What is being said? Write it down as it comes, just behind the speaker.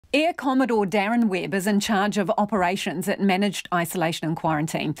Air Commodore Darryn Webb is in charge of operations at Managed Isolation and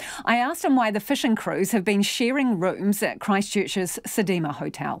Quarantine. I asked him why the fishing crews have been sharing rooms at Christchurch's Sudima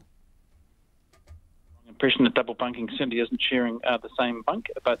hotel. Impression that double bunking certainly isn't sharing the same bunk,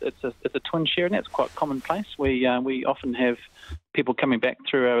 but it's a twin share, and that's quite commonplace. We often have people coming back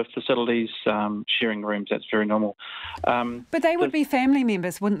through our facilities sharing rooms. That's very normal. But they would be family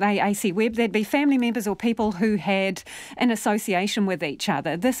members, wouldn't they, AC Webb? They'd be family members or people who had an association with each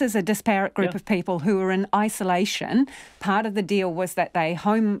other. This is a disparate group of people who are in isolation. Part of the deal was that they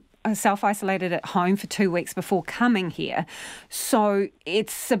self-isolated at home for 2 weeks before coming here. So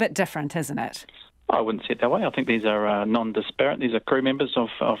it's a bit different, isn't it? I wouldn't say it that way. I think these are non-disparate. These are crew members of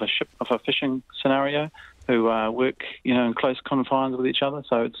a fishing scenario who work, in close confines with each other.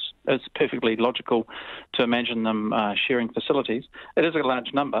 So it's perfectly logical to imagine them sharing facilities. It is a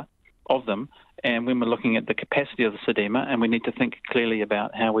large number of them, and when we're looking at the capacity of the Sudima, and we need to think clearly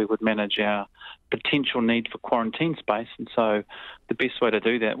about how we would manage our potential need for quarantine space. And so the best way to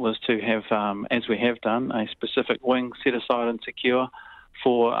do that was to have, as we have done, a specific wing set aside and secure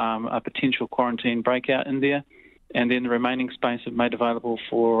for a potential quarantine breakout in there, and then the remaining space is made available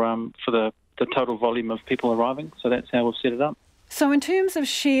for the total volume of people arriving. So that's how we've set it up. So in terms of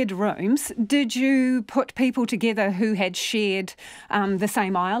shared rooms, did you put people together who had shared the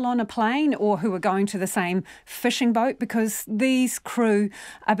same aisle on a plane or who were going to the same fishing boat? Because these crew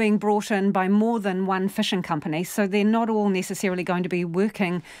are being brought in by more than one fishing company, so they're not all necessarily going to be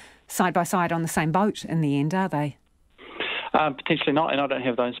working side by side on the same boat in the end, are they? Potentially not, and I don't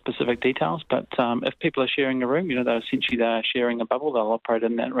have those specific details, but if people are sharing a room, they're sharing a bubble, they'll operate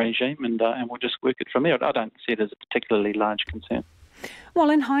in that regime, and we'll just work it from there. I don't see it as a particularly large concern. Well,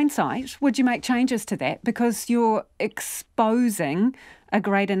 in hindsight, would you make changes to that? Because you're exposing a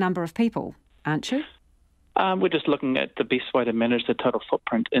greater number of people, aren't you? We're just looking at the best way to manage the total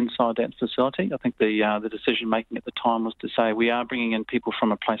footprint inside that facility. I think the decision-making at the time was to say we are bringing in people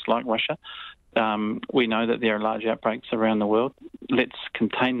from a place like Russia. We know that there are large outbreaks around the world. Let's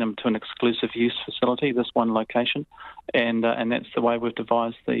contain them to an exclusive use facility, this one location, and that's the way we've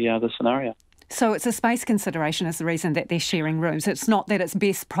devised the scenario. So it's a space consideration is the reason that they're sharing rooms. It's not that it's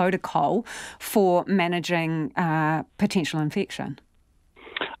best protocol for managing potential infection.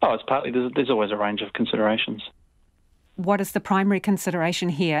 Oh, it's partly. There's always a range of considerations. What is the primary consideration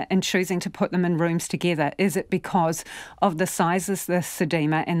here in choosing to put them in rooms together? Is it because of the sizes of the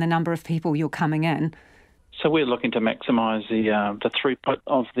Sudima and the number of people you're coming in? So we're looking to maximise the throughput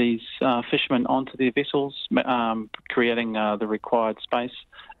of these fishermen onto their vessels, creating the required space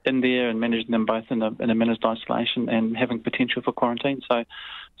in there and managing them both in a managed isolation and having potential for quarantine.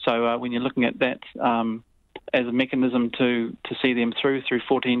 So when you're looking at that as a mechanism to see them through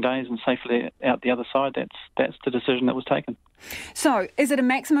 14 days and safely out the other side, that's the decision that was taken. So is it a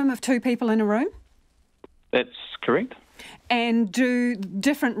maximum of 2 people in a room? That's correct. And do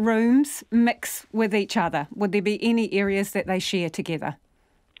different rooms mix with each other? Would there be any areas that they share together?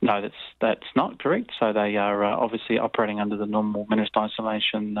 No, that's not correct. So they are obviously operating under the normal managed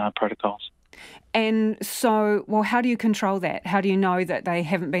isolation protocols. And so, how do you control that? How do you know that they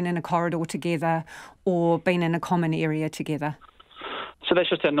haven't been in a corridor together or been in a common area together? So that's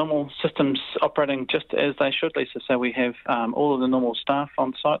just our normal systems operating just as they should, Lisa. So we have all of the normal staff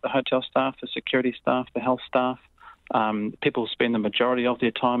on site, the hotel staff, the security staff, the health staff. People spend the majority of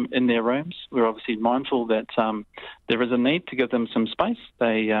their time in their rooms. We're obviously mindful that there is a need to give them some space.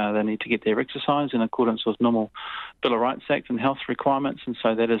 They need to get their exercise in accordance with normal Bill of Rights Act and health requirements, and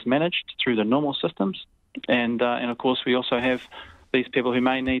so that is managed through the normal systems. And of course, we also have these people who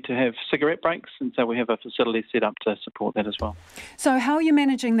may need to have cigarette breaks, and so we have a facility set up to support that as well. So how are you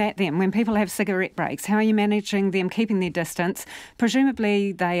managing that then? When people have cigarette breaks, how are you managing them keeping their distance?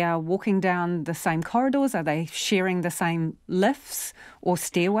 Presumably they are walking down the same corridors. Are they sharing the same lifts or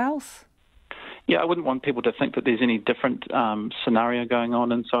stairwells? Yeah, I wouldn't want people to think that there's any different scenario going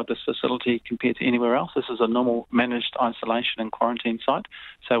on inside this facility compared to anywhere else. This is a normal managed isolation and quarantine site,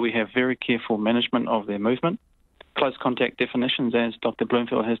 so we have very careful management of their movement. Close contact definitions, as Dr.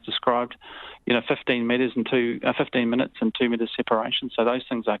 Bloomfield has described, 15 minutes and 2 metres separation. So those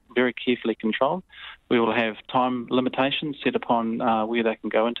things are very carefully controlled. We will have time limitations set upon where they can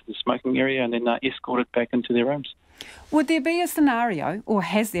go into the smoking area and then escorted back into their rooms. Would there be a scenario, or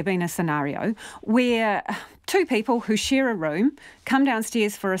has there been a scenario, where 2 people who share a room come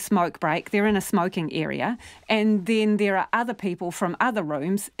downstairs for a smoke break, they're in a smoking area, and then there are other people from other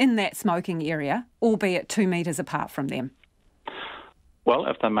rooms in that smoking area, albeit 2 metres apart from them? Well,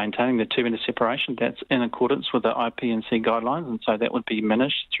 if they're maintaining the 2 metre separation, that's in accordance with the IP&C guidelines, and so that would be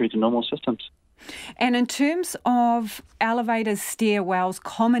managed through the normal systems. And in terms of elevators, stairwells,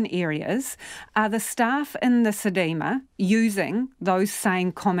 common areas, are the staff in the Sudima using those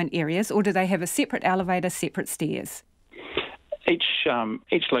same common areas, or do they have a separate elevator, separate stairs?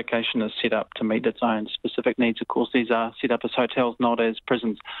 Each location is set up to meet its own specific needs. Of course, these are set up as hotels, not as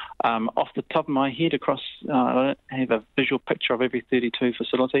prisons. Off the top of my head, I don't have a visual picture of every 32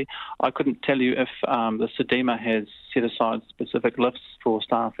 facility. I couldn't tell you if the Sudima has set aside specific lifts for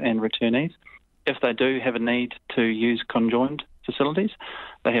staff and returnees. If they do have a need to use conjoined facilities,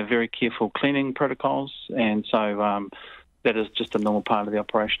 they have very careful cleaning protocols, and so that is just a normal part of the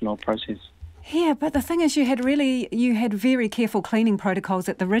operational process. Yeah, but the thing is you had very careful cleaning protocols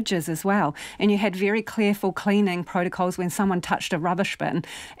at the ridges as well, and you had very careful cleaning protocols when someone touched a rubbish bin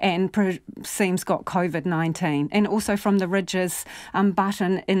and seems got COVID-19, and also from the ridges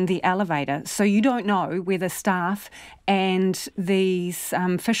button in the elevator. So you don't know whether staff and these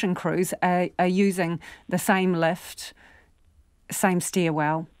fishing crews are using the same lift, same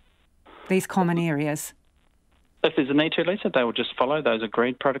stairwell, these common areas. If there's a need to, Lisa, they will just follow those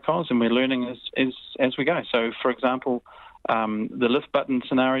agreed protocols, and we're learning as we go. So, for example, the lift button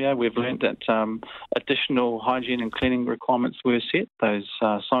scenario, we've learned that additional hygiene and cleaning requirements were set. Those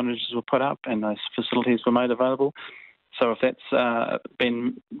signages were put up, and those facilities were made available. So, if that's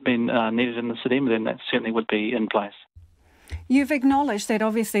been needed in the Sudima, then that certainly would be in place. You've acknowledged that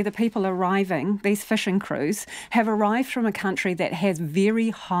obviously the people arriving, these fishing crews, have arrived from a country that has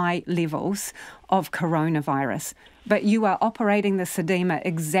very high levels of coronavirus, but you are operating the Sudima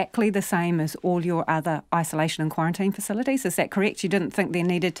exactly the same as all your other isolation and quarantine facilities. Is that correct? You didn't think there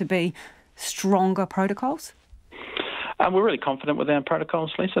needed to be stronger protocols? We're really confident with our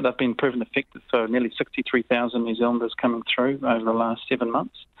protocols, Lisa. They've been proven effective for nearly 63,000 New Zealanders coming through over the last 7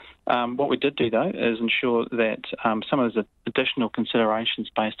 months. What we did do, though, is ensure that some of those additional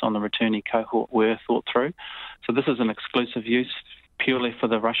considerations based on the returnee cohort were thought through. So this is an exclusive use purely for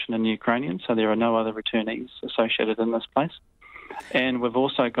the Russian and Ukrainians, so there are no other returnees associated in this place. And we've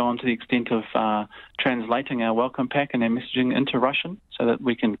also gone to the extent of translating our welcome pack and our messaging into Russian so that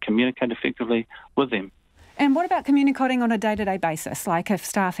we can communicate effectively with them. And what about communicating on a day-to-day basis? Like if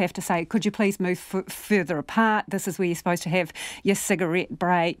staff have to say, could you please move further apart? This is where you're supposed to have your cigarette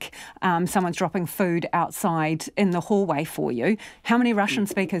break. Someone's dropping food outside in the hallway for you. How many Russian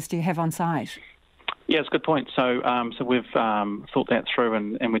speakers do you have on site? Yeah, it's a good point. So we've thought that through,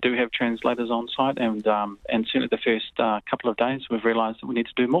 and we do have translators on site, and certainly the first couple of days we've realised that we need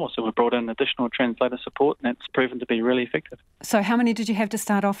to do more. So we've brought in additional translator support, and that's proven to be really effective. So how many did you have to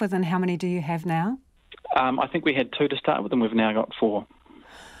start off with, and how many do you have now? I think we had 2 to start with, and we've now got 4.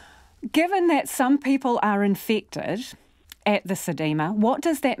 Given that some people are infected at the Sudima, what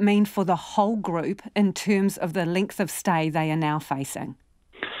does that mean for the whole group in terms of the length of stay they are now facing?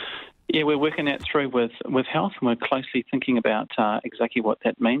 Yeah, we're working that through with health, and we're closely thinking about exactly what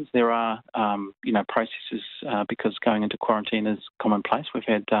that means. There are, processes because going into quarantine is commonplace. We've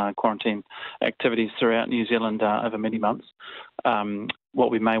had quarantine activities throughout New Zealand over many months. What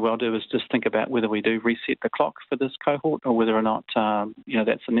we may well do is just think about whether we do reset the clock for this cohort or whether or not,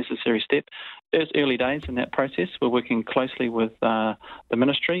 that's a necessary step. It's early days in that process. We're working closely with the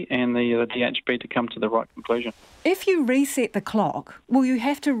Ministry and the DHB to come to the right conclusion. If you reset the clock, will you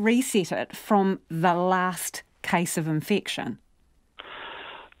have to reset it from the last case of infection?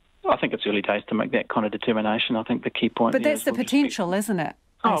 I think it's early days to make that kind of determination. I think the key point... But that's the potential, isn't it?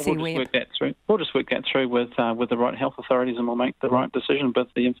 We'll just work that through. We'll just work that through with the right health authorities, and we'll make the right decision with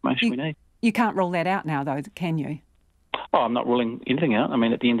the information we need. You can't rule that out now, though, can you? I'm not ruling anything out. I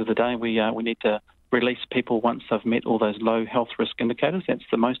mean, at the end of the day, we need to release people once they've met all those low health risk indicators. That's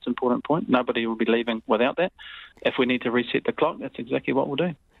the most important point. Nobody will be leaving without that. If we need to reset the clock, that's exactly what we'll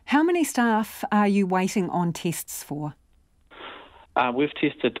do. How many staff are you waiting on tests for? We've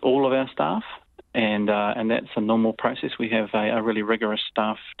tested all of our staff. And that's a normal process. We have a really rigorous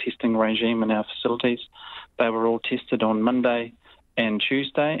staff testing regime in our facilities. They were all tested on Monday and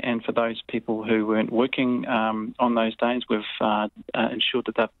Tuesday, and for those people who weren't working on those days, we've ensured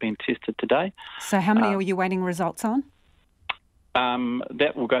that they've been tested today. So how many are you waiting results on?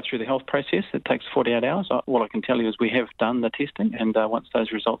 That will go through the health process. It takes 48 hours. All I can tell you is we have done the testing, and once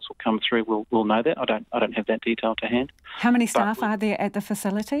those results will come through, we'll know that. I don't have that detail to hand. How many staff are there at the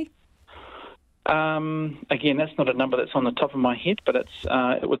facility? Again, that's not a number that's on the top of my head, but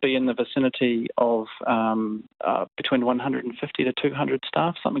it would be in the vicinity of between 150 to 200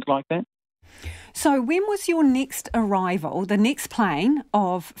 staff, something like that. So when was your next arrival? The next plane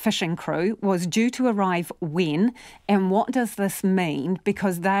of fishing crew was due to arrive when, and what does this mean?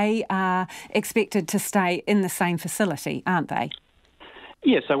 Because they are expected to stay in the same facility, aren't they?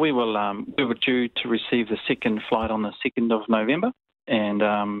 Yeah, so we were due to receive the second flight on the 2nd of November,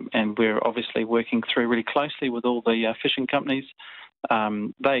 and we're obviously working through really closely with all the fishing companies.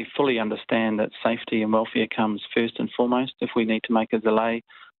 They fully understand that safety and welfare comes first and foremost. If we need to make a delay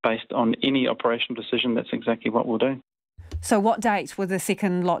based on any operational decision, that's exactly what we'll do. So what date were the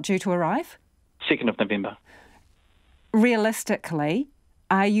second lot due to arrive? 2nd of November. Realistically,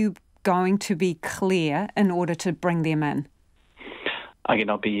 are you going to be clear in order to bring them in? Again,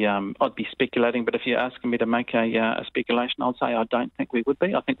 I'd be speculating, but if you're asking me to make a speculation, I'd say I don't think we would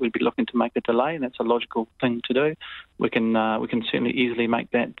be. I think we'd be looking to make a delay, and that's a logical thing to do. We can certainly easily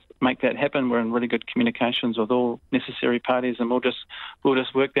make that happen. We're in really good communications with all necessary parties, and we'll just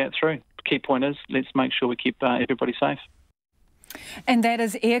work that through. The key point is let's make sure we keep everybody safe. And that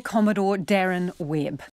is Air Commodore Darryn Webb.